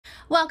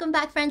Welcome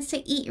back, friends,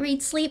 to Eat,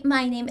 Read, Sleep.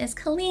 My name is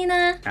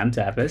Kalina. I'm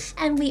Tapas.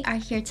 And we are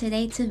here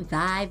today to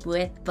vibe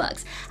with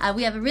books.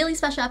 We have a really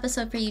special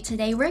episode for you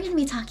today. We're going to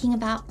be talking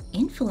about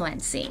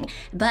influencing,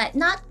 but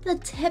not the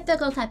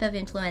typical type of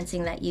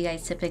influencing that you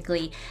guys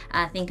typically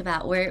think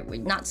about. We're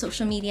not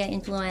social media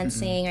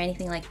influencing or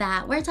anything like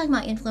that. We're talking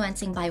about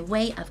influencing by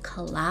way of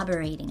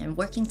collaborating and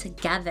working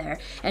together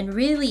and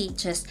really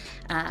just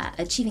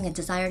achieving a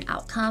desired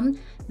outcome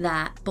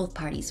that both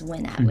parties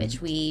win at,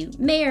 which we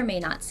may or may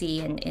not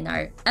see in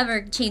our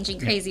ever-changing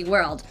crazy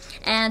world.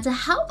 And to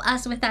help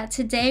us with that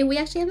today, we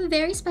actually have a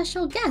very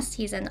special guest.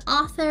 He's an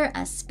author,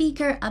 a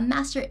speaker, a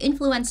master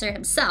influencer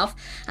himself.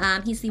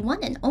 He's the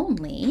one and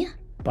only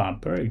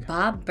Bob Burg.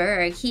 Bob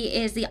Burg. He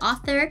is the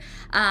author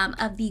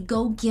of the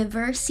Go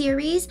Giver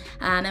series,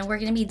 and we're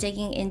going to be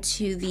digging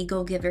into the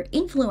Go Giver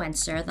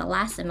Influencer, the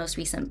last and most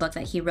recent book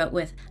that he wrote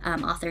with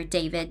author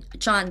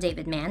John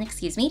David Mann,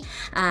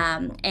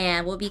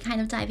 and we'll be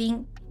kind of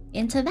diving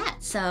into that.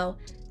 So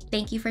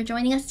thank you for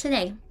joining us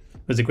today.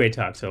 It was a great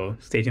talk, so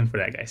stay tuned for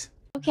that, guys.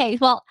 Okay,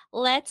 well,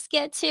 let's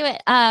get to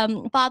it.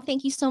 Bob,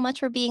 thank you so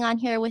much for being on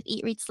here with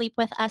Eat, Read, Sleep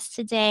with us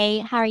today.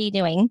 How are you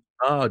doing?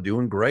 Oh,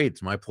 doing great.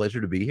 It's my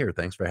pleasure to be here.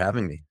 Thanks for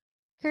having me.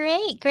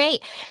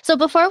 Great. So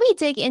before we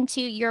dig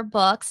into your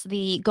books,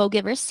 the Go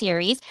Giver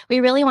series, we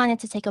really wanted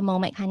to take a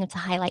moment kind of to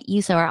highlight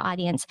you so our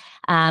audience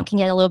can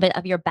get a little bit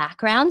of your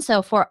background.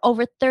 So for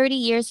over 30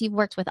 years, you've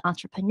worked with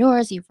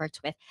entrepreneurs, you've worked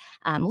with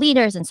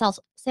leaders and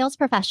sales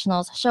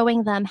professionals,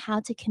 showing them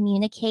how to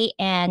communicate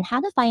and how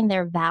to find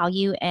their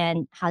value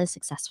and how to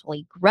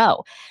successfully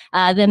grow.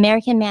 The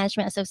American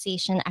Management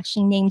Association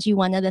actually named you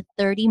one of the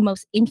 30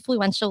 most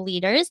influential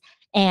leaders,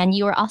 and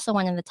you are also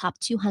one of the top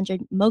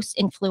 200 most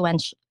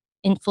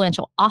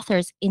influential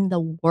authors in the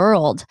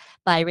world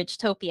by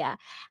Richtopia.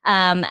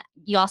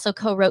 You also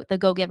co-wrote The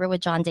Go Giver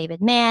with John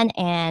David Mann,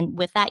 and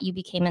with that, you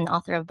became an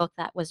author of a book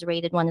that was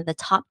rated one of the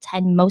top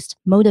 10 most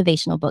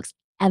motivational books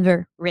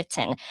ever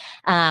written.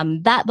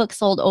 That book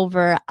sold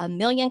over 1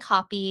 million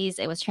copies.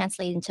 It was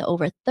translated into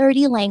over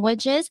 30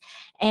 languages,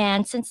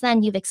 and since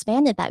then, you've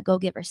expanded that Go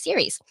Giver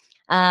series.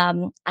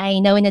 I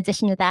know in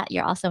addition to that,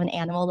 you're also an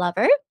animal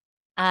lover.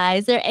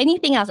 Is there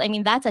anything else? I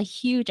mean, that's a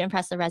huge,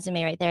 impressive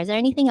resume right there. Is there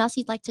anything else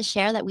you'd like to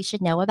share that we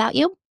should know about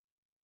you?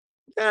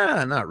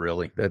 Yeah, not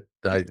really.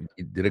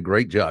 You did a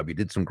great job. You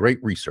did some great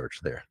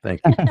research there.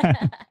 Thank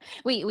you.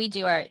 We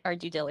do our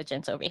due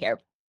diligence over here.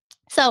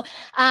 So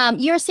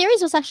your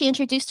series was actually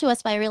introduced to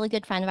us by a really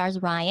good friend of ours,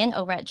 Ryan,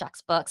 over at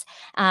Jux Books.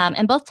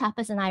 And both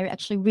Tapas and I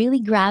actually really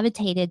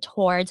gravitated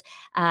towards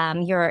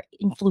your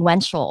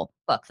influential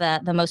book,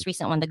 the most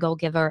recent one, The Go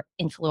Giver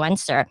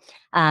Influencer,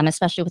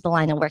 especially with the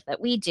line of work that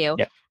we do.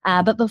 Yep.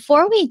 But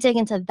before we dig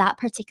into that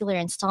particular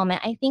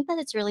installment, I think that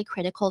it's really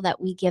critical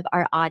that we give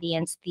our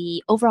audience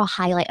the overall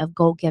highlight of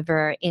Go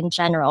Giver in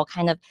general,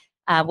 kind of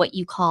what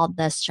you call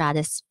the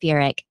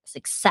stratospheric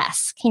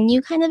success. Can you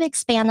kind of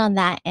expand on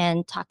that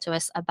and talk to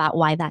us about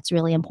why that's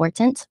really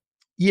important?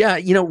 Yeah,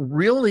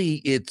 really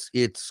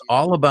it's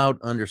all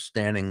about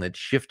understanding that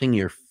shifting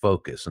your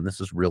focus, and this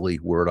is really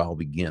where it all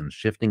begins,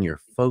 shifting your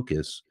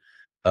focus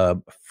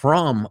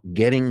from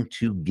getting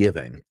to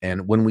giving.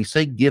 And when we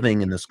say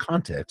giving in this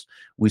context,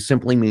 we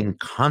simply mean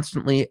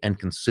constantly and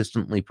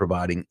consistently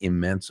providing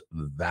immense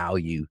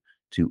value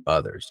to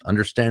others,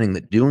 understanding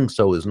that doing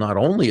so is not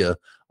only a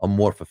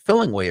more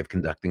fulfilling way of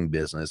conducting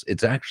business,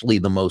 it's actually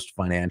the most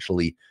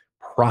financially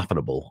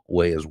profitable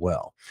way as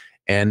well.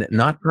 And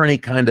not for any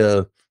kind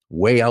of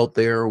way out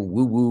there,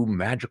 woo-woo,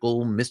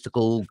 magical,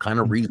 mystical kind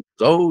of reasons.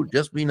 Oh,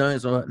 just be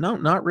nice. No,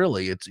 not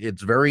really.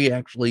 It's very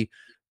actually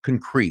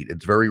concrete.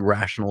 It's very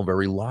rational,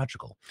 very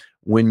logical.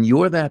 When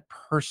you're that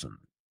person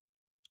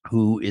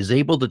who is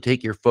able to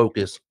take your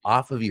focus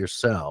off of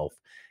yourself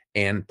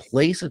and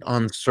place it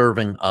on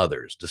serving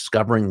others,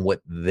 discovering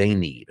what they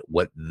need,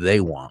 what they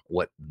want,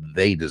 what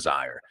they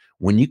desire.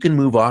 When you can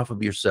move off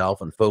of yourself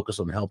and focus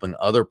on helping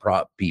other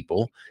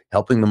people,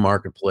 helping the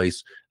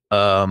marketplace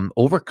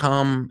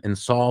overcome and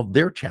solve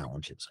their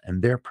challenges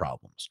and their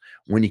problems.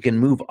 When you can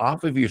move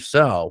off of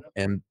yourself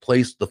and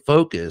place the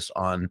focus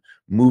on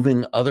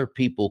moving other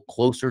people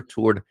closer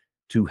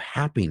to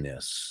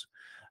happiness,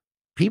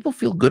 people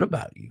feel good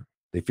about you.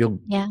 They feel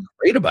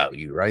great about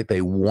you, right?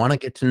 They want to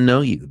get to know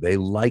you. They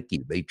like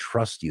you. They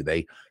trust you.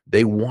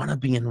 They want to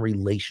be in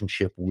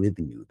relationship with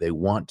you. They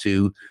want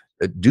to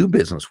do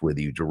business with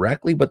you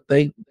directly, but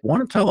they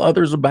want to tell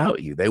others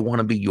about you. They want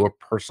to be your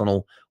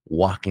personal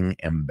walking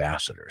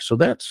ambassador. So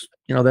that's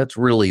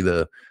really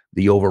the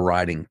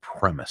overriding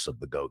premise of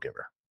the Go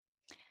Giver.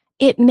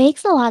 It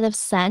makes a lot of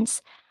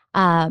sense.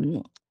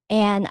 And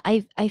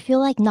I feel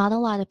like not a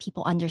lot of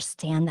people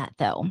understand that,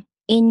 though.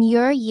 In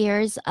your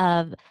years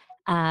of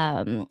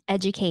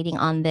educating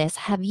on this,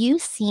 have you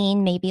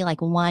seen maybe like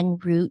one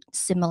root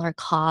similar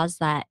cause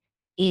that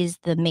is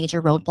the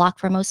major roadblock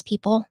for most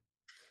people?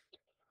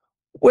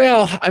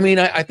 Well, I mean,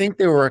 I think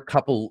there were a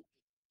couple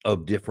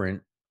of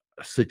different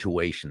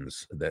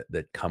situations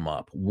that come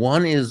up.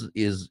 One is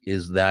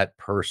that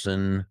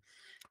person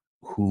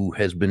who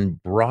has been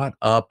brought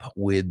up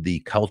with the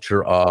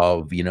culture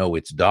of,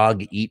 it's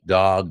dog eat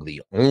dog.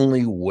 The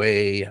only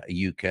way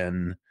you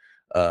can,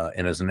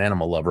 and as an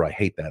animal lover, I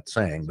hate that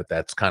saying, but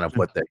that's kind of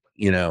what they,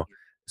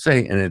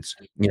 say. And it's,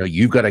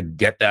 you've got to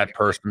get that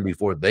person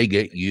before they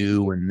get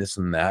you, and this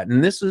and that.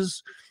 And this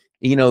is,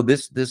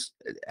 this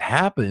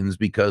happens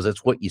because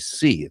that's what you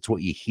see. It's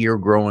what you hear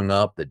growing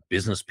up, that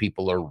business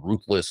people are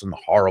ruthless and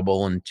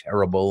horrible and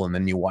terrible. And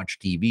then you watch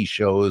TV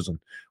shows. And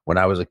when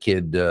I was a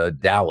kid,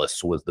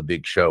 Dallas was the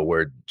big show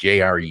where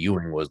J.R.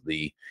 Ewing was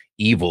the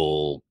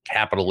evil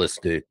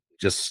capitalistic,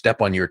 just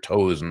step on your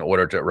toes in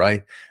order to,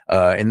 right?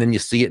 And then you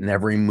see it in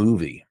every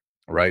movie,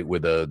 right? Where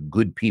the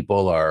good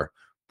people are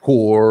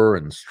poor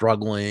and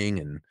struggling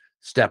and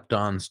stepped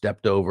on,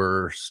 stepped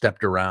over,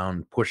 stepped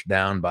around, pushed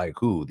down by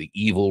who? The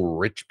evil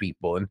rich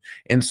people.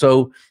 And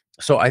so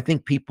I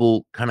think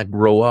people kind of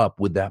grow up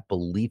with that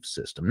belief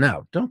system.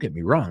 Now, don't get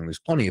me wrong, there's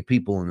plenty of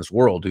people in this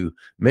world who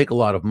make a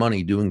lot of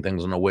money doing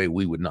things in a way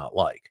we would not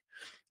like.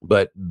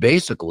 But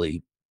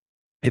basically,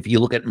 if you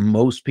look at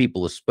most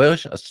people,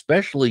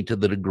 especially to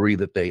the degree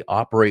that they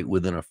operate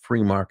within a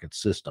free market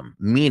system,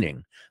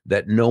 meaning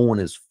that no one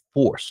is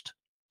forced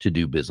to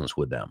do business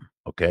with them,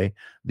 okay?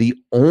 The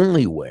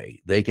only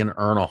way they can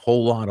earn a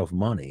whole lot of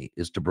money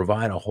is to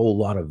provide a whole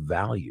lot of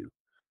value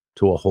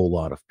to a whole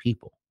lot of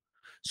people.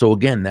 So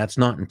again, that's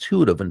not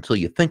intuitive until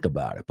you think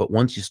about it. But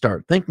once you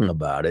start thinking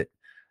about it,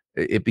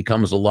 it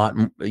becomes a lot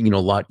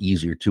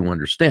easier to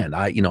understand.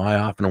 I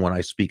often, when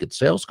I speak at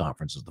sales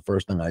conferences, the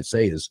first thing I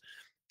say is,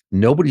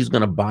 nobody's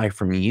going to buy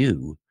from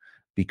you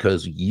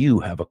because you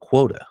have a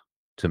quota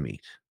to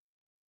meet,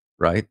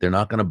 right? They're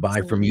not going to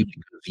buy from you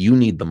because you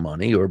need the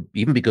money, or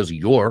even because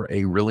you're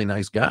a really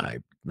nice guy,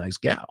 nice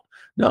gal.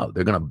 No,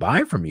 they're going to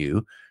buy from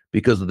you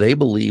because they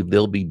believe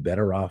they'll be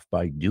better off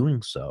by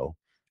doing so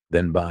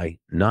than by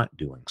not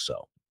doing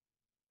so.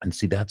 And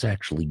see, that's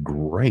actually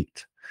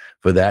great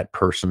for that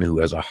person who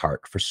has a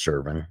heart for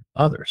serving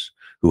others,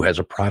 who has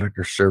a product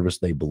or service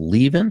they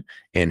believe in,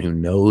 and who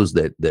knows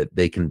that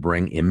they can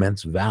bring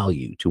immense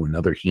value to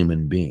another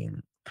human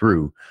being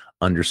through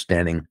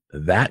understanding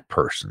that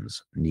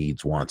person's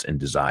needs, wants, and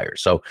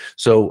desires. So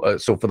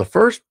for the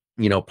first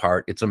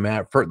part, it's a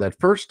matter for that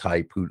first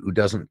type who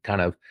doesn't kind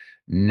of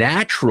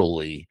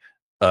naturally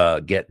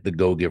get the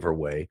go-giver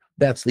way.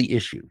 That's the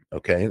issue,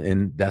 okay?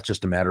 And that's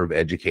just a matter of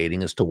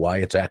educating as to why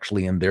it's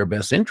actually in their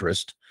best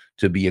interest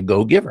to be a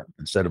go-giver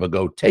instead of a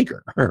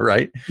go-taker,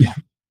 right? Yeah.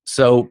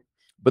 So,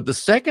 but the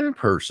second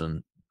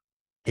person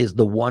is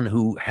the one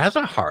who has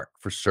a heart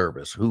for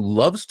service, who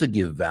loves to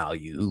give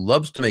value, who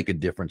loves to make a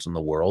difference in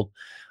the world,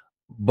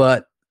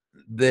 but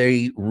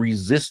they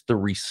resist the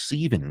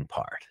receiving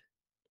part.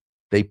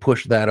 They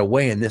push that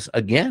away. And this,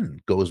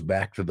 again, goes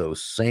back to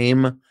those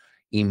same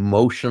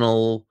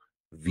emotional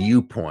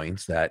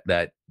viewpoints,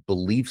 that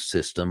belief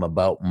system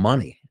about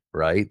money,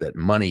 right? That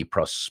money,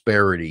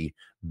 prosperity,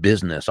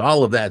 business,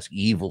 all of that's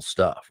evil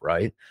stuff,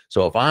 right?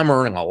 So if I'm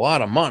earning a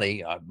lot of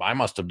money, I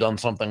must have done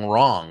something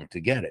wrong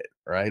to get it,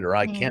 right? Or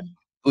I can't be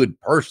a good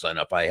person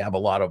if I have a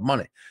lot of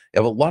money. You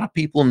have a lot of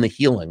people in the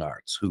healing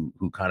arts who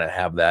kind of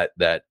have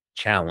that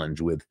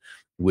challenge with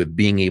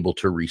being able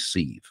to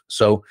receive.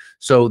 So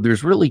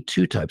there's really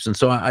two types. And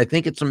so I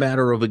think it's a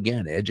matter of,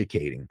 again,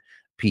 educating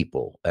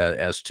people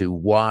as to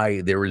why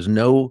there is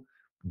no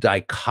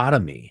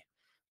dichotomy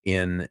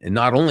and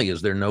not only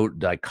is there no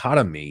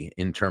dichotomy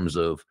in terms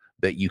of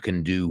that you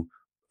can do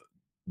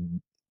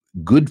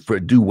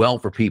well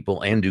for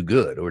people and do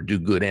good, or do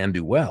good and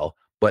do well,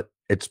 but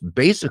it's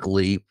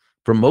basically,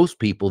 for most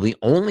people, the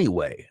only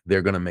way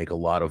they're going to make a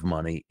lot of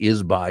money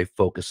is by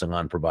focusing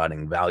on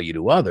providing value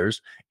to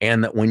others.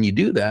 And that when you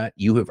do that,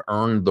 you have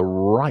earned the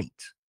right,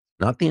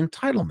 not the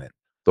entitlement,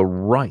 the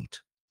right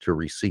to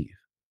receive.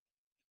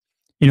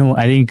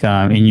 I think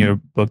in your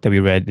book that we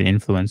read, the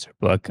influencer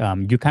book,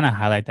 you kind of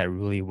highlight that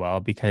really well,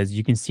 because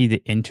you can see the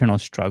internal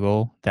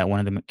struggle that one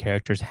of the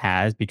characters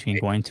has between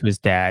going to his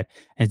dad.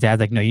 And his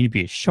dad's like, no, you need to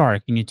be a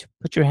shark. You need to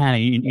put your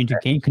hand, you need to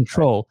gain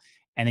control.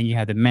 And then you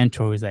have the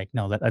mentor who's like,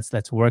 no,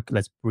 let's work,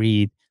 let's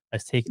breathe,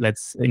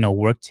 let's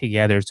work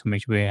together to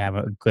make sure we have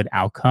a good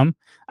outcome.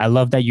 I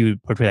love that you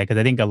portray that, because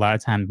I think a lot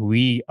of times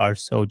we are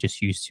so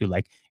just used to,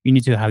 like, you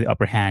need to have the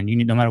upper hand. You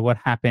need, no matter what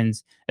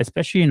happens,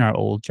 especially in our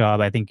old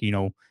job. I think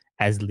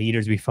as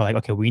leaders, we felt like,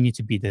 okay, we need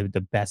to be the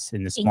best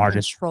and the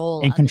smartest,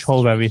 in control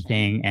of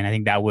everything. And I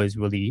think that was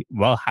really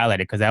well highlighted,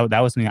 because that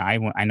was something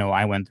I know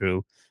I went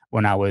through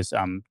when I was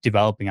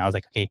developing. I was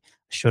like, okay,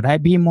 should I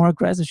be more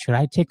aggressive? Should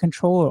I take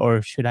control,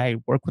 or should I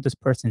work with this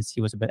person and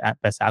see what's the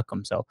best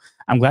outcome? So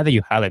I'm glad that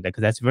you highlighted that,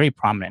 because that's very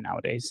prominent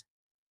nowadays.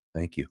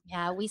 Thank you.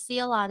 Yeah, we see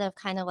a lot of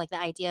kind of like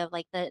the idea of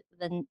like the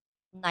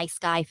nice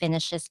guy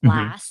finishes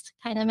last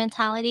kind of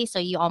mentality. So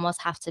you almost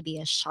have to be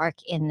a shark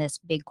in this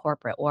big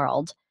corporate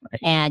world. Right.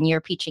 And you're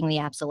preaching the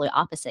absolute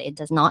opposite. It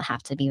does not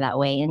have to be that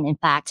way. And in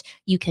fact,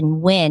 you can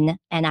win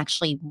and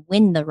actually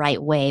win the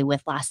right way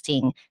with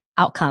lasting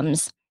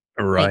outcomes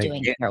by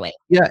doing it your way.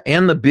 Yeah.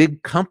 And the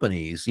big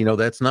companies,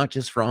 that's not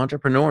just for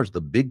entrepreneurs.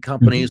 The big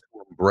companies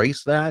who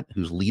embrace that,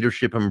 whose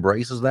leadership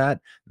embraces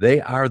that,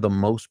 they are the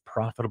most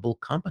profitable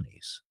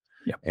companies.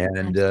 Yep.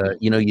 And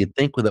Absolutely. you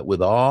think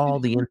with all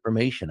the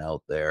information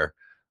out there,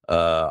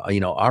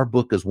 our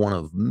book is one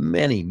of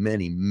many,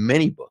 many,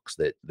 many books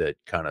that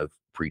kind of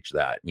preach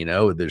that.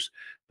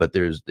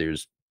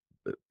 There's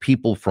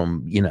people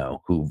from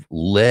who've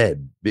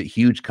led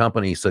huge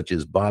companies such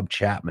as Bob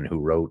Chapman, who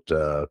wrote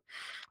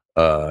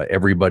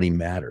Everybody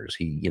Matters.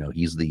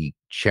 He's the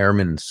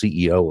chairman and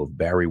CEO of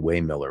Barry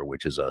Waymiller,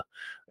 which is a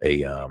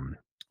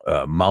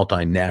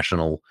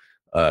multinational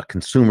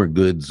consumer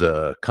goods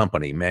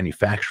company,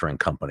 manufacturing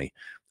company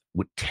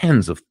with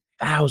tens of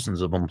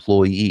thousands of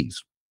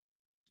employees.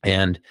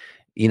 And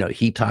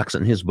he talks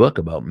in his book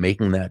about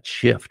making that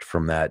shift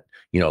from that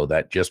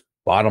just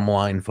bottom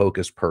line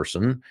focused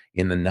person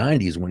in the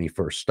 90s when he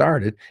first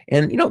started.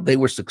 And they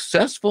were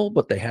successful,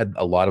 but they had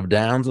a lot of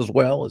downs as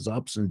well as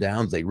ups and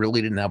downs. They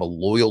really didn't have a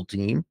loyal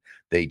team.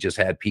 They just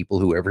had people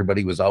who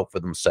everybody was out for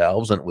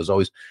themselves. And it was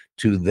always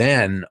to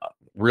then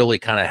really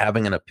kind of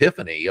having an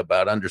epiphany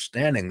about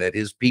understanding that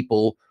his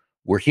people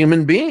were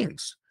human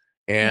beings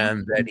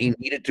and that he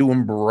needed to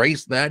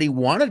embrace that. He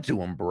wanted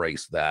to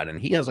embrace that.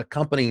 And he has a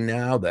company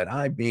now that,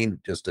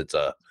 it's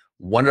a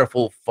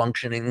wonderful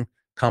functioning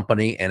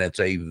company, and it's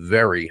a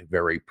very,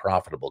 very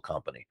profitable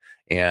company.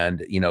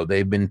 And,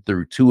 they've been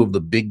through two of the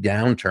big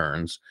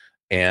downturns,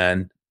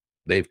 and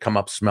they've come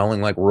up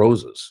smelling like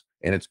roses.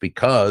 And it's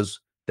because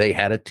they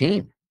had a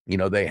team.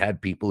 They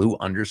had people who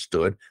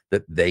understood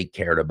that they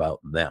cared about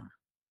them.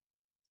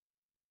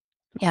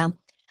 Yeah.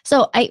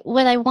 So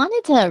what I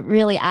wanted to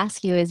really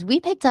ask you is we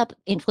picked up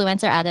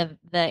influencer out of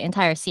the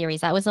entire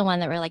series. That was the one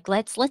that we're like,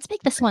 let's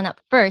pick this one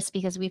up first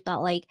because we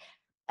felt like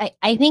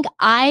I think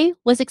I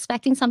was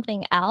expecting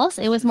something else.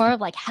 It was more of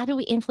like, how do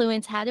we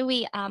influence? How do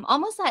we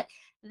almost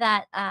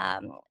that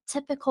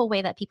typical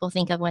way that people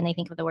think of when they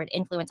think of the word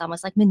influence,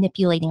 almost like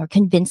manipulating or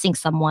convincing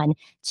someone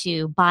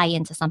to buy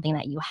into something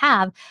that you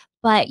have.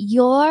 But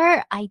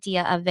your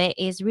idea of it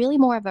is really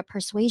more of a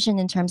persuasion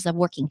in terms of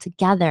working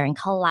together and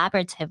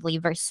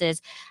collaboratively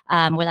versus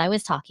what I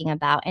was talking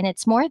about. And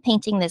it's more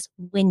painting this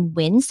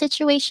win-win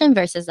situation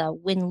versus a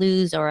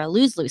win-lose or a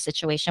lose-lose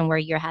situation where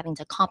you're having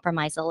to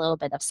compromise a little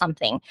bit of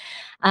something.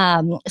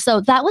 So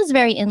that was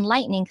very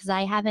enlightening because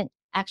I haven't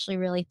actually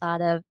really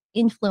thought of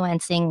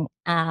influencing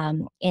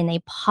in a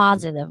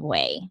positive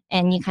way.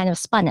 And you kind of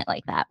spun it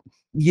like that.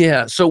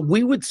 Yeah, so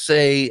we would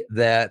say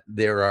that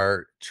there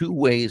are two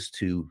ways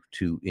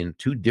in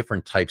two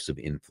different types of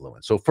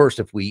influence. So first,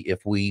 if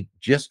we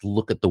just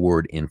look at the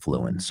word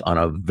influence on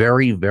a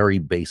very, very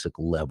basic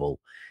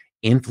level,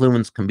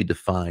 influence can be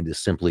defined as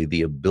simply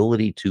the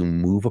ability to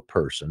move a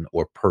person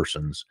or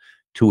persons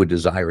to a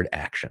desired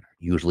action,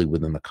 usually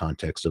within the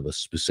context of a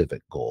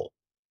specific goal.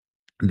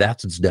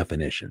 That's its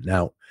definition.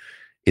 Now,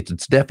 it's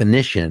its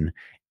definition,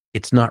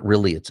 it's not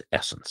really its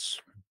essence.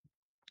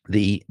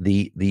 The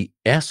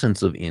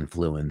essence of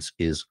influence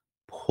is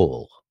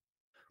pull.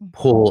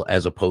 Pull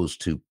as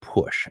opposed to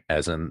push,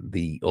 as in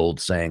the old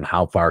saying,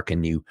 how far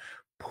can you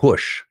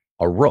push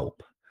a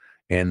rope?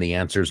 And the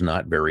answer is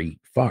not very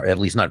far, at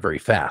least not very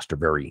fast or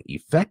very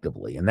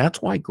effectively. And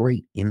that's why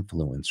great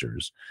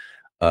influencers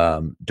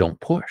don't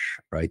push,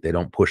 right? They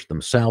don't push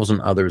themselves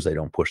on others. They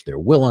don't push their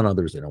will on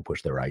others. They don't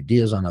push their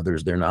ideas on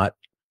others. They're not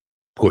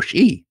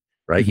pushy,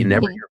 right? You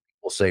never hear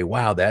people say,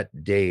 wow,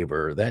 that Dave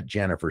or that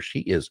Jennifer, she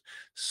is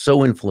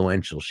so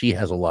influential. She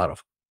has a lot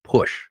of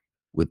push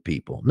with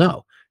people.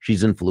 No,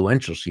 she's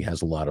influential. She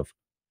has a lot of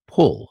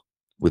pull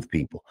with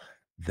people.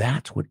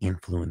 That's what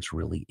influence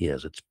really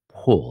is. It's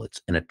pull,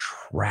 it's an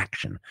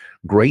attraction.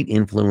 Great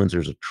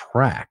influencers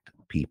attract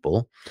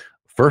people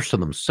first to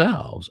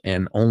themselves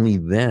and only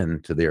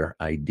then to their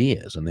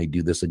ideas. And they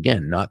do this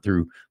again, not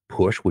through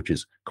push, which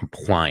is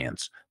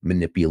compliance,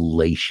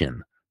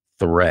 manipulation,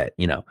 threat.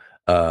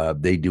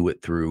 They do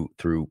it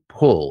through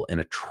pull and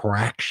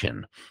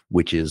attraction,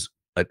 which is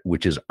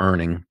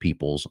earning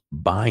people's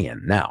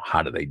buy-in. Now,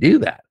 how do they do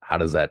that? How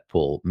does that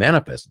pull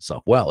manifest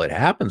itself? Well, it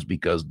happens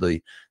because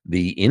the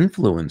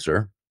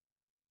influencer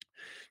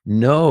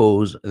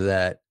knows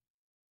that.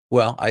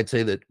 Well, I'd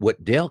say that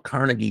what Dale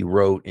Carnegie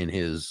wrote in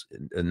his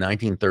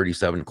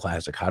 1937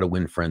 classic, How to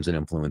Win Friends and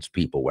Influence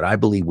People, what I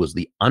believe was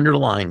the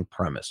underlying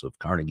premise of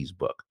Carnegie's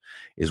book,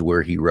 is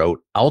where he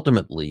wrote,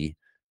 ultimately,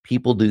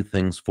 people do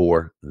things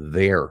for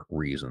their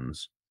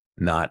reasons,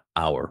 not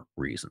our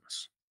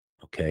reasons.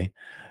 Okay.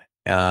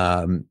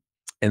 And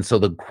so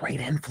the great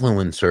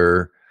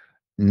influencer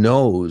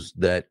knows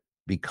that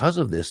because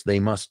of this, they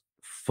must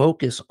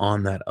focus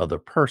on that other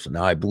person.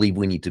 Now, I believe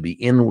we need to be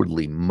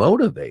inwardly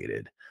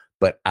motivated,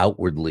 but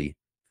outwardly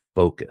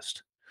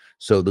focused.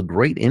 So the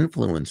great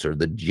influencer,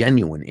 the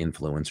genuine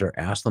influencer,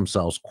 asks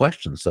themselves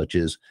questions such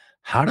as,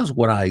 how does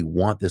what I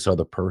want this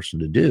other person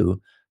to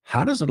do,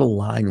 how does it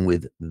align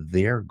with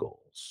their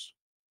goals,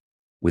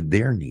 with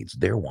their needs,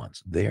 their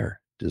wants,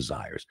 their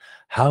desires?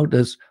 How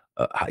does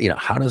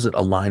how does it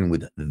align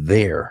with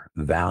their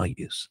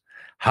values?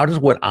 How does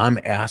what I'm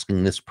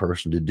asking this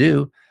person to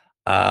do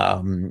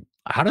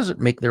How does it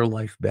make their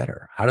life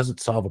better? How does it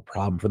solve a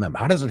problem for them?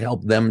 How does it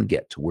help them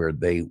get to where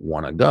they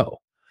want to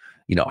go?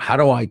 How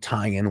do I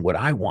tie in what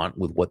I want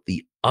with what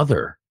the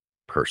other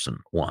person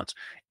wants?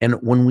 And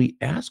when we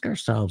ask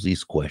ourselves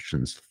these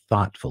questions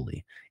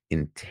thoughtfully,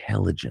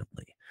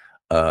 intelligently,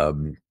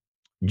 um,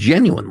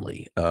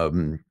 genuinely,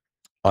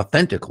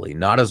 authentically,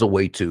 not as a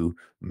way to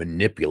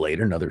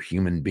manipulate another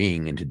human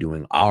being into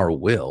doing our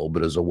will,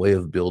 but as a way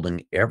of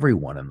building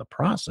everyone in the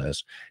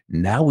process,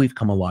 now we've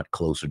come a lot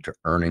closer to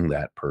earning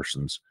that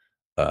person's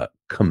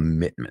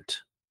commitment.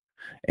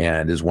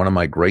 And is one of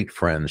my great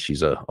friends.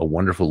 She's a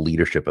wonderful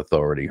leadership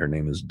authority. Her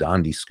name is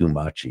Dondi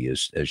Scumaci.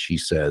 As she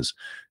says,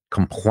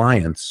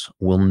 compliance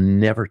will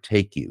never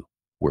take you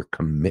where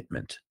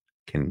commitment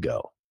can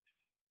go.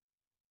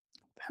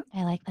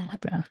 I like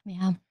that.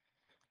 Yeah.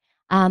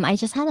 I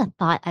just had a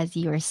thought as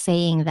you were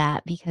saying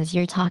that because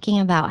you're talking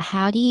about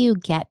how do you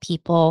get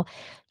people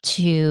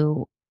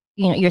to,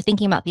 you're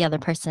thinking about the other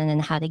person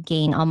and how to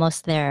gain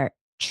almost their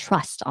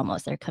trust,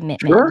 almost their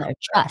commitment and Sure, their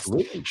trust.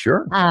 absolutely,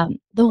 sure. The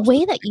Trust is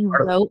way a that big you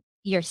part of it. wrote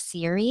your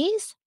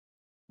series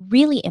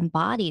really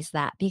embodies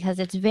that because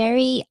it's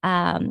very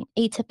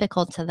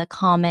atypical to the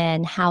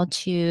common how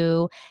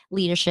to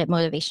leadership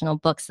motivational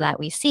books that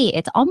we see.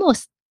 It's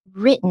almost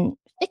written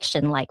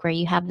fiction like where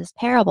you have this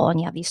parable and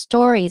you have these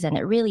stories and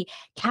it really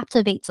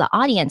captivates the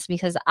audience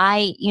because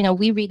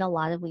we read a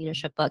lot of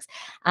leadership books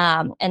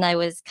and I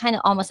was kind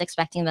of almost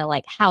expecting the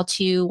like how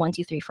to 1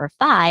 2 3 4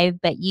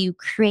 5, but you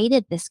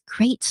created this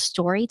great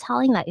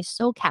storytelling that is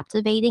so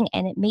captivating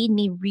and it made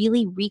me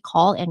really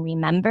recall and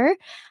remember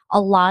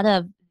a lot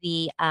of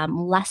the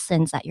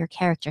lessons that your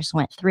characters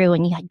went through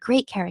and you had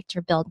great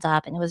character build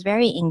up and it was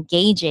very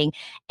engaging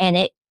and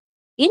it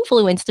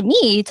influenced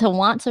me to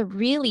want to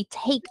really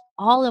take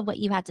all of what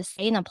you had to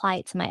say and apply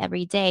it to my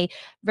everyday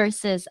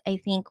versus I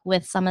think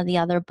with some of the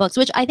other books,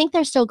 which I think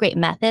they're still great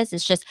methods.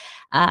 It's just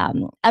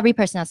every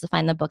person has to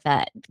find the book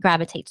that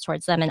gravitates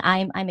towards them. And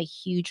I'm a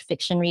huge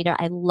fiction reader.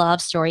 I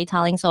love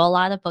storytelling. So a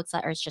lot of books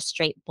that are just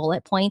straight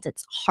bullet points,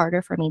 it's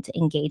harder for me to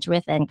engage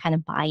with and kind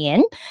of buy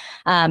in.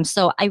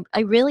 So I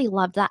really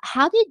love that.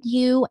 How did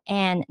you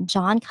and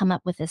John come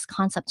up with this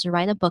concept to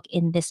write a book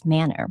in this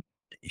manner?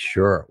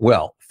 Sure.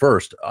 Well,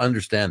 first,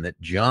 understand that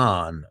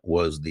John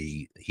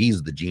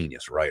he's the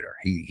genius writer.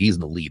 He's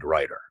the lead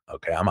writer.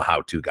 Okay. I'm a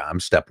how-to guy. I'm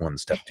step one,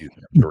 step two,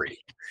 step three.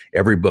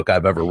 Every book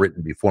I've ever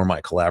written before my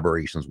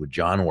collaborations with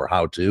John were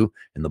how-to,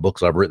 and the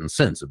books I've written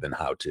since have been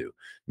how-to.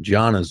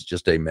 John is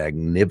just a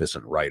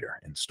magnificent writer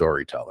and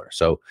storyteller.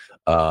 So,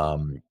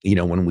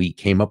 when we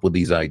came up with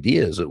these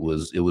ideas, it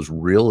was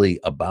really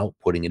about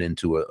putting it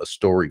into a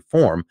story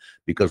form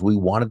because we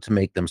wanted to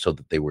make them so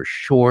that they were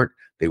short,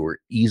 they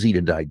were easy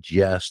to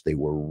digest, they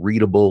were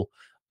readable.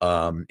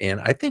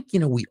 And I think,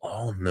 we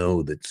all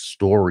know that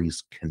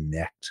stories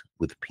connect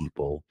with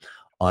people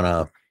on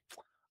a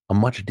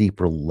much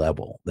deeper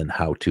level than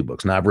how-to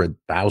books. Now, I've read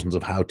thousands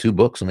of how-to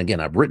books, and again,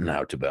 I've written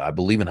how-to, but I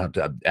believe in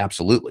how-to,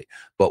 absolutely.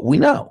 But we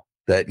know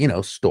that,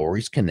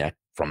 stories connect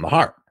from the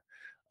heart.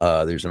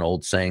 There's an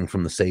old saying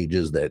from the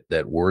sages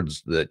that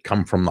words that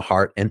come from the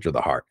heart enter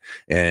the heart.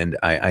 And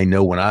I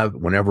know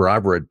whenever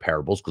I've read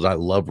parables, because I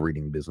love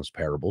reading business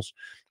parables,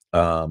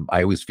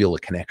 I always feel a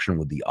connection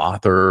with the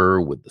author,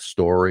 with the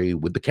story,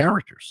 with the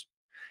characters.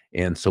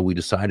 And so we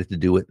decided to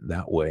do it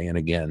that way. And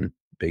again,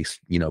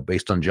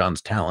 based on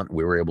John's talent,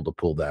 we were able to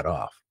pull that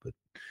off. But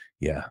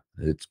yeah,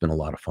 it's been a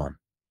lot of fun.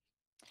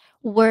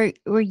 Were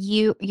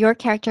your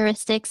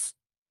characteristics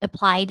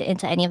applied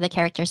into any of the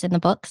characters in the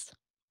books?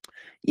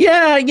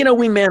 Yeah,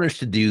 we managed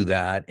to do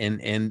that,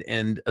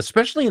 and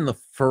especially in the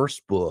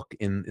first book,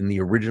 in the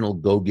original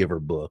Go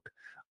Giver book,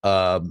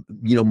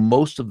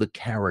 most of the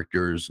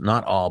characters,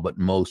 not all, but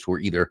most, were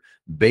either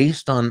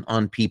based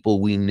on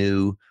people we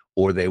knew,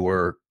 or they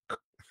were,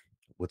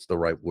 what's the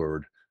right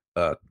word,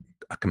 a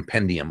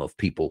compendium of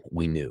people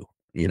we knew.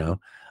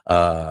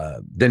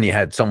 Then you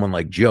had someone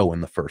like Joe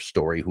in the first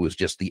story, who was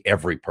just the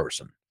every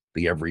person,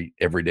 the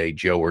everyday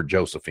Joe or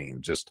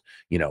Josephine. Just,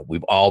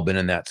 we've all been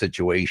in that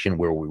situation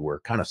where we were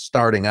kind of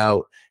starting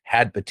out,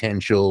 had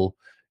potential,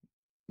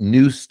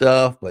 knew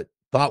stuff, but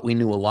thought we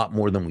knew a lot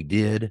more than we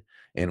did,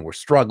 and we're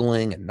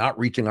struggling and not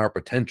reaching our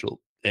potential.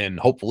 And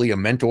hopefully a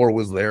mentor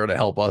was there to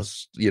help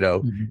us,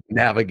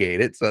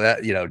 navigate it. So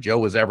that, Joe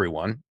was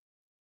everyone.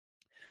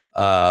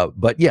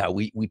 But yeah,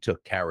 we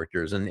took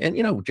characters,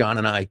 and John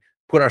and I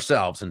put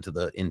ourselves into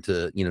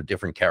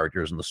different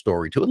characters in the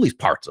story, to at least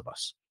parts of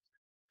us.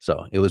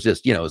 So it was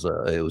just,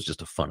 it was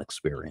just a fun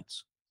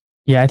experience.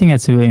 Yeah, I think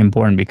that's really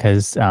important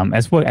because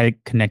that's what I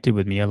connected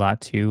with me a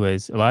lot too.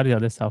 Is a lot of the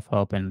other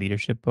self-help and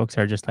leadership books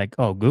are just like,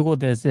 oh, Google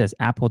does this,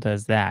 Apple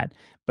does that.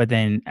 But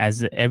then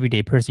as an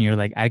everyday person, you're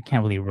like, I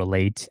can't really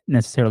relate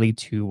necessarily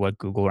to what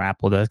Google or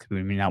Apple does because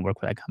we may not work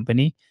for that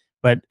company.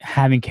 But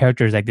having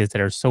characters like this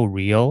that are so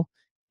real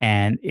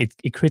and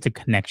it creates a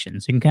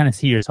connection. So you can kind of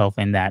see yourself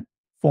in that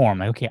form.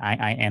 Like, okay,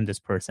 I am this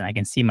person. I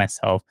can see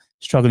myself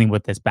struggling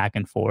with this back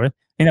and forth.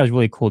 I think that was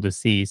really cool to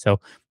see.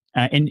 So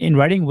in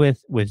writing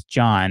with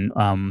John,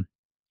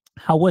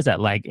 How was that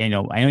like? I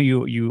know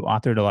you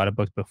authored a lot of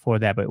books before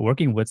that, but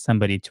working with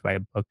somebody to write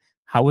a book,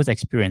 how was the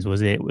experience? Was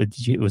there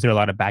a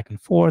lot of back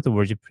and forth, or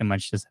was you pretty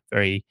much just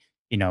very,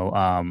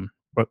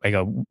 like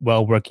a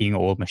well working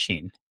old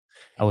machine?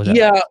 How was that like?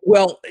 Yeah,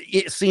 well,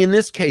 see, in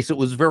this case, it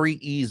was very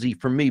easy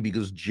for me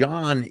because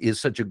John is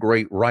such a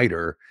great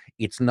writer.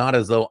 It's not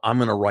as though I'm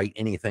going to write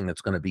anything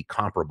that's going to be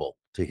comparable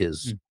to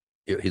Mm,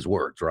 his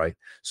words, right?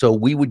 So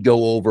we would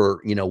go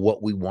over,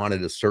 what we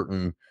wanted a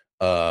certain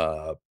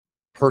uh,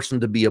 person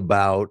to be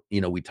about.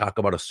 We talk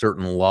about a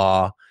certain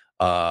law.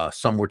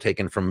 Some were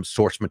taken from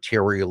source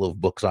material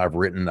of books I've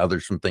written,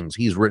 others from things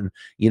he's written.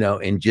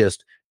 And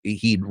just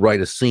he'd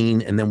write a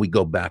scene and then we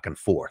go back and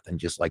forth and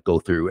just like go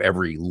through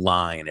every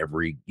line,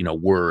 every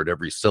word,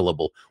 every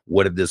syllable.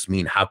 What did this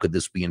mean? How could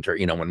this be and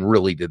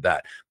really did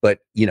that. But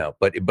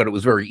it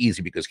was very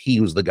easy because he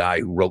was the guy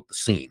who wrote the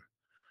scene.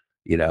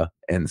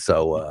 And so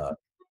So uh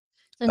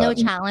no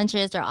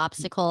challenges or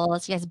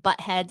obstacles. You guys butt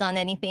heads on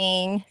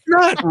anything.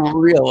 not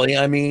really.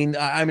 I mean,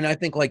 I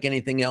think like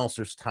anything else,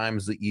 there's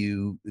times that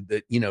you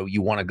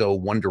want to go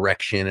one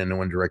direction and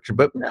one direction,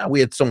 but no, we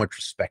had so much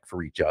respect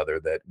for each other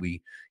that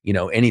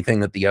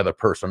anything that the other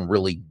person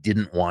really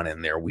didn't want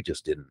in there, we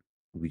just didn't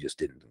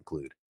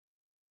include.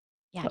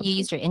 Yeah, you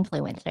used your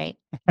influence, right?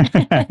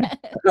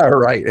 All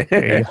right.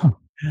 there you go.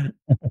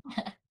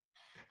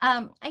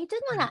 I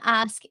did want to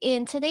ask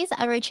in today's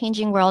ever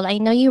changing world, I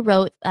know you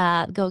wrote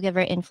Go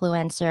Giver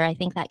Influencer. I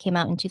think that came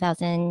out in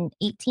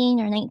 2018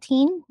 or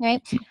 19,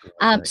 right?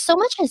 Okay. So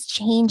much has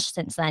changed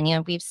since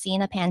then. We've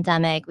seen a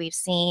pandemic, we've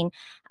seen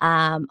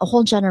a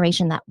whole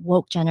generation, that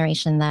woke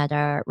generation, that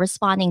are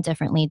responding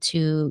differently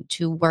to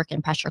work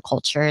and pressure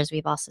cultures.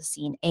 We've also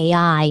seen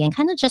AI and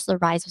kind of just the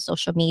rise of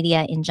social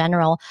media in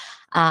general.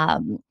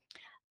 Um,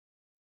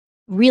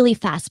 Really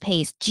fast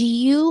paced.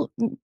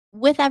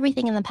 With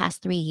everything in the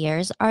past 3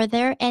 years, are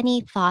there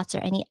any thoughts or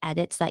any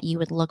edits that you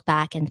would look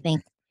back and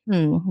think,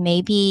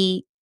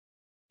 maybe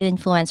the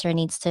influencer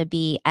needs to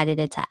be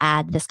edited to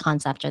add this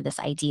concept or this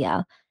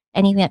idea?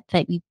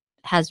 Anything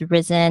has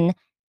risen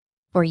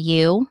for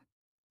you?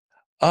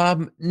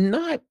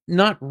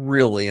 Not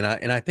really, and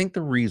I think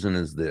the reason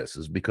is this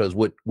is because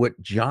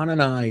what John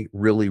and I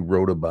really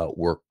wrote about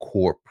were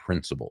core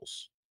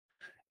principles,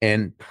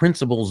 and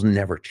principles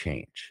never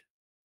change.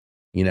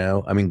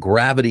 I mean,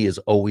 gravity is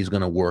always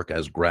going to work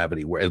as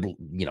gravity, where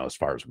as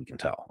far as we can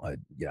tell.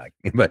 Yeah,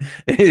 but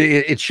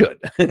it should,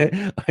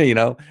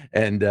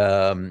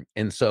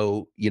 and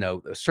so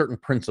certain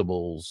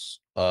principles,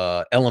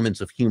 elements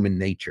of human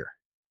nature,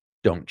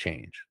 don't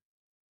change.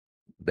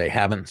 They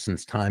haven't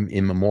since time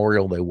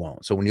immemorial. They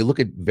won't. So when you look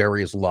at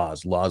various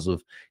laws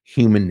of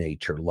human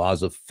nature,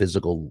 laws of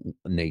physical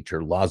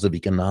nature, laws of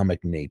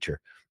economic nature,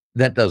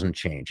 that doesn't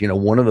change.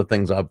 One of the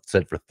things I've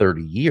said for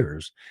 30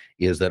 years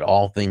is that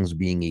all things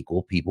being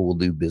equal, people will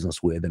do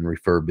business with and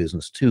refer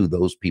business to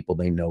those people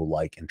they know,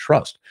 like, and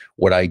trust.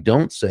 What I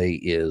don't say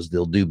is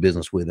they'll do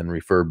business with and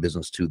refer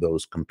business to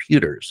those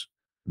computers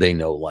they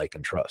know, like,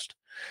 and trust.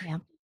 Yeah.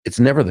 It's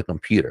never the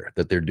computer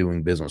that they're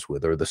doing business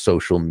with or the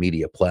social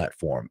media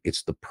platform.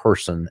 It's the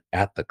person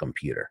at the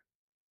computer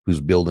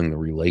who's building the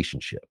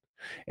relationship.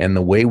 And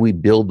the way we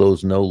build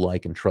those know,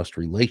 like, and trust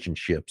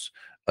relationships,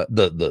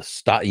 the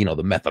style,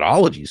 the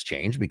methodologies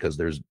change because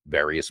there's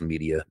various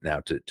media now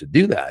to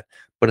do that,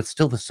 but it's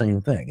still the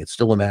same thing. It's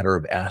still a matter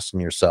of asking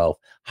yourself,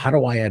 how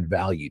do I add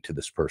value to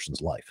this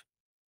person's life?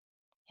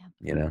 Yeah.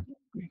 You know?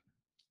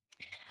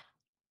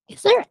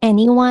 Is there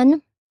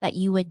anyone that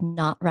you would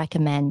not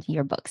recommend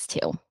your books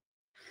to?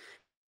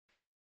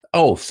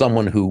 Oh,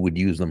 someone who would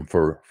use them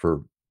for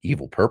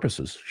evil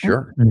purposes,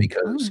 sure. Mm,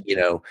 Because,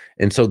 Oh,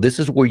 and so this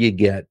is where you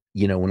get,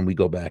 when we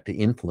go back to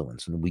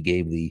influence and we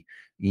gave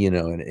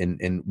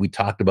and we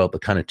talked about the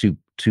kind of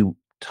two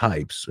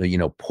types,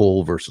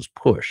 pull versus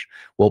push.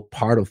 Well,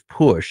 part of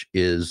push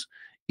is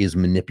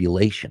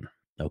manipulation.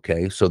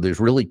 Okay. So there's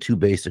really two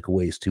basic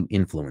ways to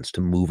influence,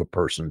 to move a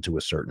person to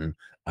a certain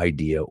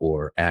idea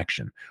or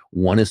action.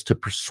 One is to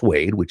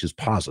persuade, which is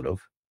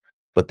positive,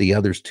 but the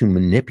other's to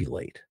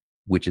manipulate,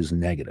 which is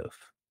negative.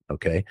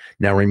 Okay.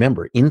 Now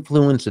remember,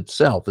 influence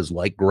itself is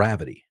like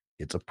gravity.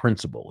 It's a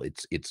principle.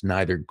 It's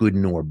neither good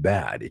nor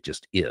bad. It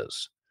just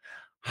is.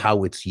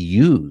 How it's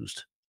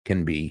used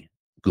can be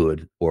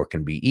good or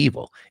can be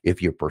evil.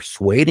 If you're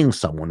persuading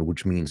someone,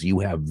 which means you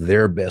have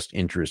their best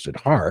interest at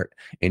heart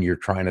and you're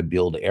trying to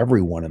build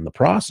everyone in the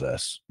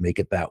process, make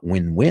it that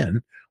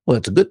win-win, well,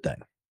 it's a good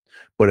thing.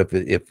 But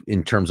if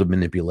in terms of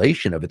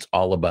manipulation, if it's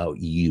all about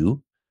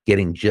you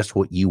getting just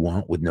what you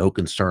want with no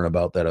concern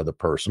about that other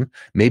person,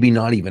 maybe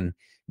not even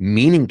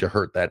meaning to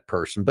hurt that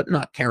person, but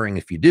not caring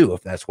if you do,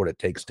 if that's what it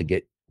takes to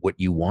get what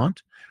you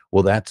want,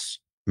 well, that's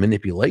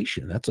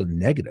manipulation. That's a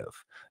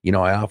negative.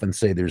 I often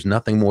say there's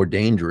nothing more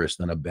dangerous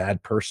than a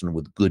bad person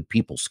with good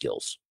people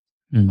skills.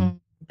 mm, mm.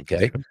 that's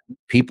Okay. true.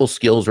 People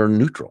skills are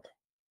neutral.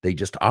 They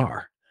just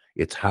are.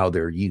 It's how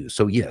they're used.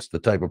 So yes, the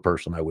type of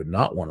person I would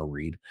not want to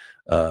read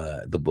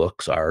the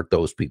books are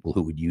those people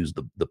who would use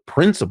the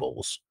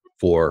principles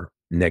for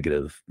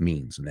negative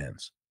means and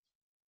ends.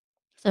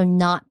 So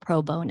not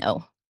pro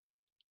bono.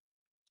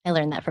 I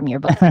learned that from your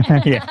book.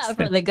 Yes.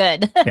 For the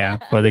good. Yeah,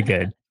 for the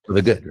good. For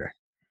the good, right?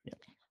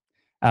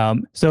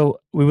 So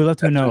we would love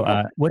to That's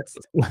know what-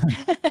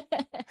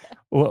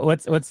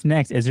 what's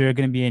next. Is there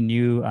going to be a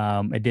new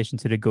addition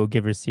to the Go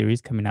Giver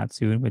series coming out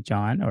soon with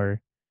John?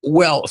 Or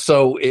Well,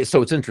 so it's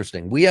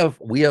interesting. We have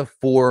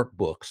 4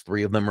 books.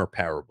 3 of them are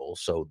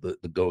parables. So the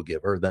Go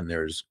Giver. Then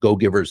there's Go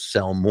Givers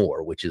Sell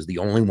More, which is the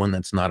only one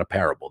that's not a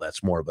parable.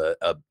 That's more of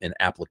an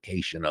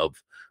application of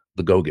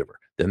the Go Giver.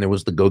 Then there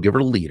was the Go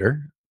Giver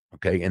Leader,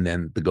 okay, and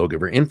then the Go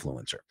Giver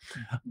Influencer.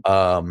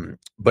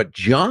 But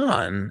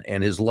John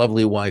and his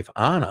lovely wife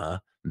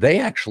Anna, they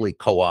actually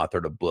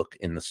co-authored a book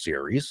in the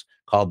series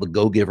called The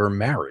Go Giver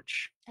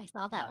Marriage. I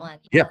saw that one.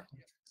 Yeah.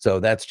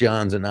 So that's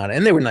John's and Anna,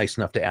 and they were nice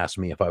enough to ask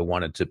me if I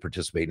wanted to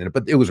participate in it,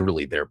 but it was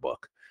really their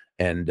book.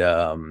 And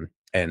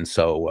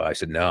so I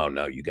said,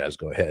 no, you guys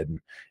go ahead.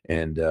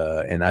 And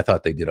I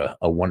thought they did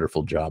a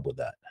wonderful job with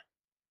that.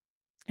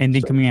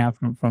 anything coming out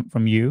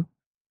from you?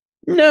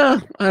 No,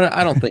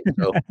 I don't think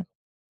so.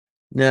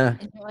 Nah.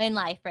 Enjoying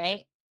life,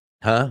 right?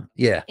 Huh?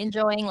 Yeah.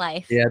 Enjoying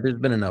life. Yeah, there's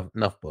been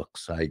enough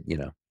books.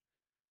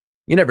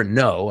 You never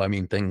know. I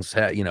mean, things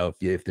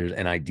if there's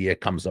an idea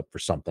comes up for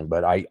something,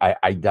 but I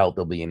doubt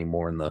there'll be any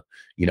more in the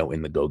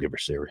in the Go Giver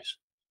series.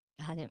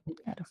 Got it. So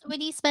what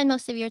do you spend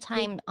most of your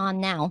time on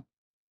now?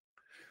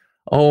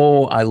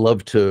 Oh, I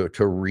love to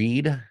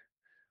read.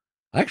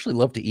 I actually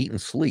love to eat and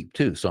sleep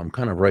too. So I'm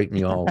kind of writing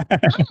you all.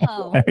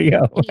 Oh, There you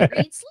go. eat,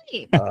 read,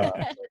 sleep.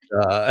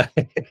 But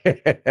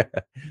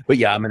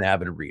yeah, I'm an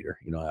avid reader.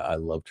 I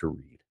love to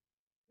read.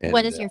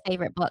 What is your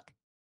favorite book?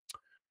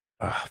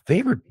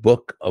 Favorite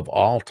book of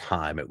all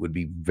time? It would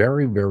be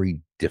very, very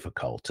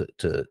difficult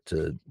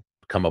to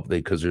come up with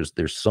it because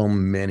there's so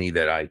many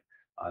that I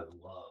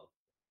love.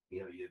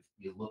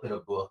 You look at a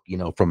book,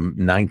 from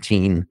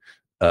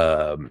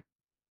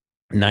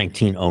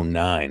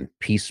 1909,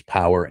 Peace,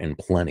 Power, and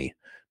Plenty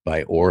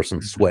by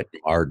Orson Swett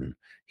Marden.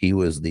 He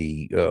was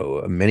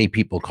many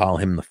people call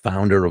him the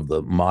founder of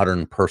the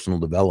modern personal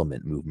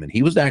development movement.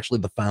 He was actually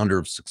the founder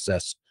of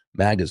Success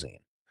magazine.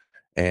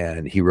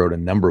 And he wrote a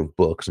number of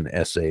books and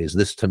essays.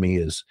 This to me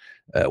is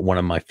one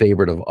of my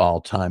favorite of all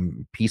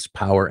time, Peace,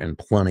 Power, and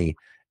Plenty.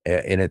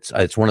 And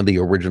it's one of the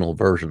original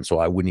versions, so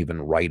I wouldn't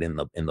even write in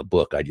the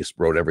book. I just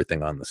wrote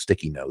everything on the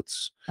sticky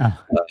notes.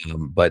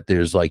 But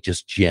there's like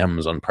just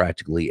gems on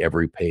practically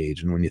every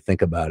page. And when you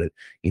think about it,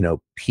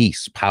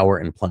 peace, power,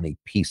 and plenty.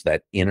 Peace,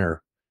 that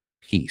inner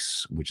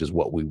peace, which is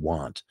what we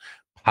want.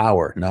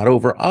 Power, not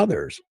over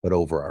others, but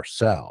over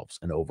ourselves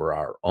and over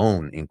our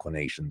own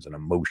inclinations and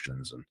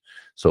emotions and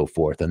so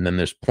forth. And then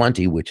there's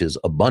plenty, which is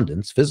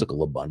abundance,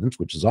 physical abundance,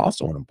 which is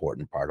also an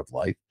important part of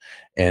life.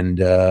 And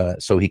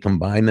so he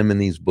combined them in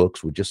these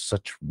books with just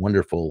such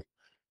wonderful,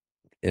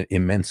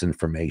 immense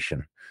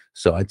information.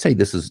 So I'd say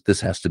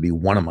this has to be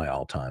one of my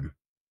all-time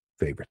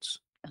favorites.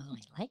 Oh,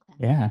 I like that.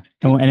 Yeah.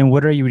 And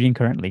what are you reading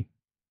currently?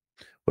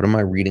 What am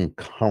I reading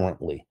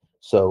currently?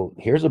 So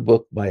here's a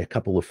book by a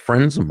couple of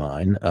friends of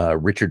mine,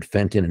 Richard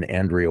Fenton and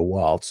Andrea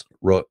Waltz,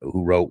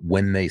 who wrote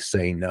When They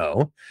Say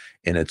No.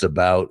 And it's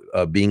about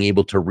being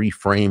able to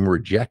reframe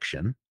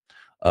rejection.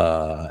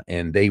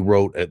 And they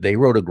wrote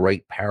a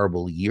great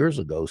parable years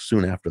ago,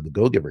 soon after the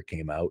Go Giver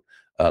came out,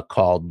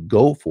 called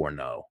Go for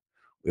No.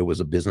 It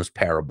was a business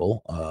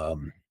parable.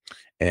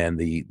 And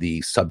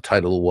the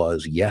subtitle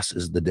was Yes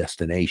is the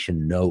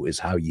destination, no is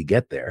how you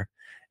get there.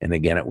 And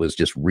again, it was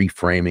just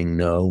reframing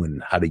no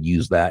and how to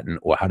use that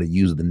or how to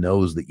use the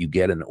no's that you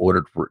get in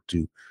order for it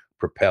to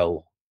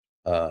propel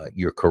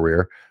your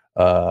career.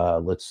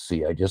 Let's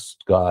see. I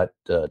just got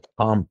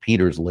Tom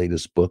Peters'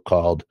 latest book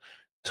called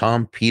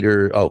Tom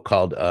Peters'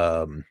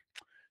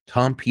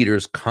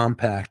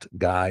 Compact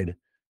Guide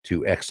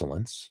to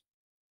Excellence,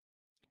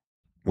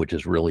 which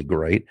is really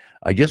great.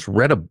 I just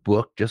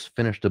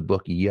finished a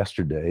book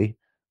yesterday.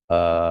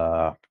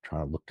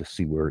 Trying to look to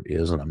see where it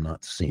is, and I'm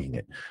not seeing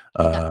it.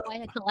 You got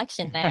quite a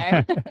collection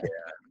there.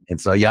 And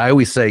so, yeah, I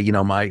always say,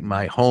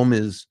 my home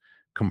is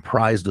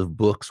comprised of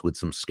books with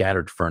some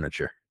scattered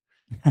furniture.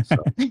 So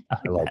I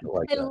like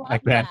I that.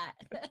 love that.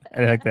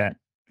 I like that.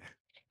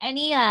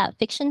 Any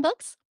fiction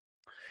books?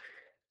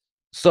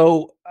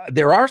 So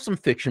there are some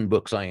fiction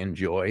books I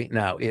enjoy.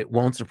 Now, it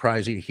won't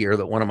surprise you to hear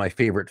that one of my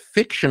favorite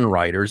fiction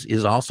writers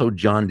is also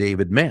John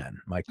David Mann,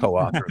 my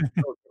co-author.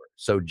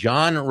 So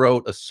John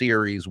wrote a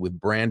series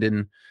with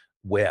Brandon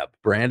Webb.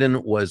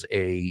 Brandon was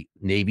a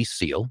Navy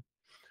SEAL,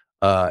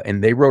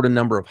 and they wrote a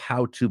number of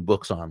how-to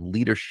books on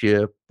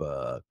leadership,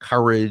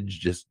 courage,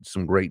 just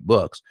some great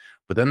books.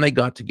 But then they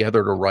got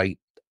together to write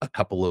a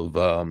couple of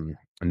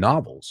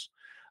novels.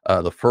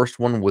 The first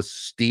one was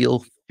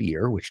Steel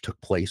Fear, which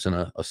took place in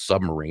a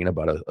submarine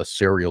about a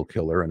serial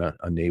killer in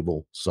a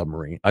naval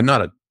submarine.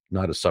 Not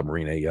a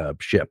submarine, a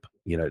ship,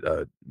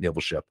 a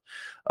naval ship,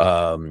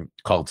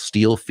 called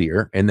Steel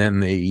Fear. And then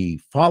the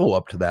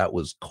follow-up to that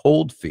was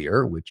Cold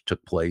Fear, which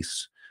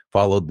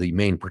followed the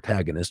main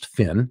protagonist,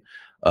 Finn,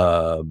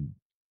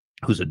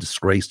 who's a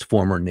disgraced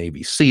former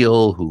Navy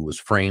SEAL who was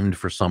framed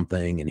for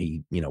something, and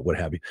he, what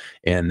have you.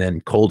 And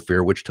then Cold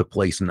Fear, which took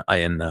place in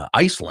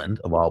Iceland,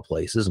 of all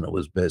places, and it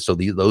was so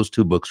those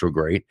two books were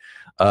great.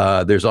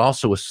 There's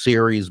also a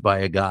series by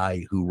a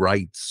guy who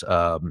writes.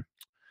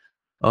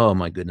 Oh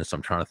my goodness,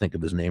 I'm trying to think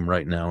of his name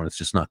right now, and it's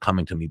just not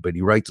coming to me. But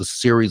he writes a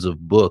series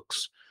of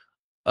books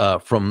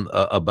from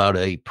about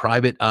a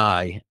private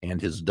eye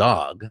and his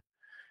dog,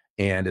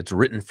 and it's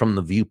written from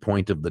the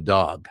viewpoint of the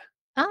dog.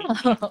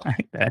 Oh,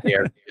 Like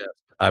that.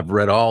 I've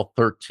read all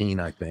 13,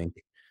 I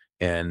think,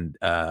 and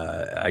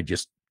I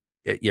just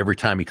every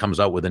time he comes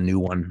out with a new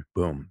one,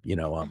 boom,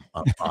 I'm on.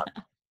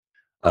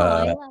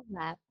 I love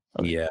that.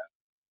 Yeah,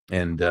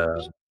 and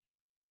Well,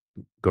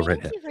 go right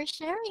thank ahead. you for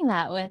sharing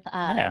that with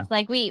us. Yeah.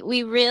 Like we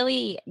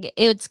really,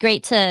 it's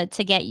great to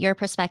get your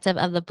perspective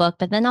of the book,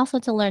 but then also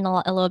to learn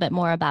a little bit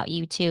more about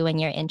you too and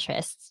your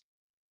interests.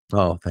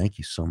 Oh, thank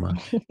you so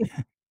much.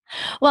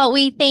 Well,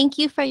 we thank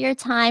you for your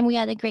time. We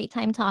had a great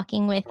time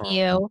talking with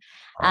you.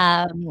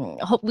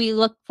 Hope we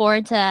look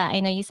forward to, I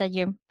know you said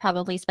you're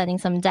probably spending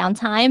some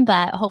downtime,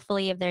 but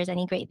hopefully if there's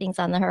any great things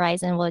on the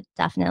horizon, we'll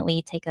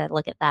definitely take a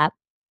look at that.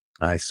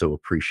 I so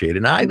appreciate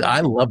it. And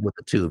I love what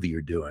the two of you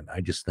are doing.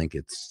 I just think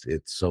it's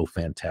so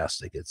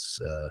fantastic. It's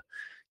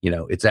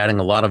it's adding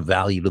a lot of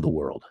value to the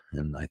world,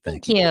 and I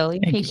Thank thank you. you. We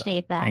Thank you.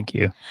 appreciate that. Thank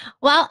you.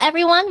 Well,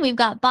 everyone, we've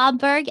got Bob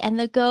Burg and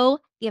the Go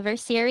Giver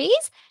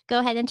series. Go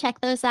ahead and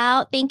check those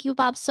out. Thank you,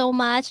 Bob, so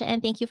much.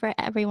 And thank you for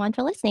everyone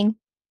for listening.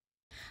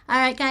 All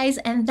right, guys,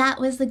 and that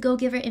was the Go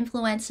Giver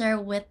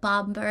Influencer with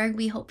Bob Burg.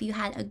 We hope you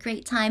had a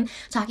great time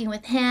talking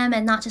with him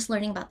and not just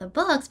learning about the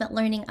books, but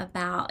learning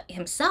about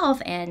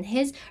himself and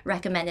his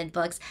recommended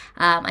books.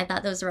 I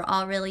thought those were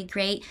all really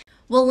great.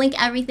 We'll link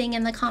everything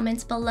in the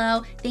comments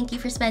below. Thank you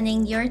for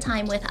spending your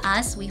time with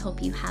us. We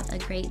hope you have a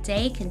great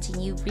day.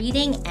 Continue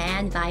reading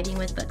and vibing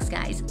with books,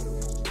 guys.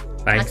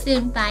 Bye. Talk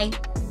soon.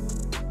 Bye.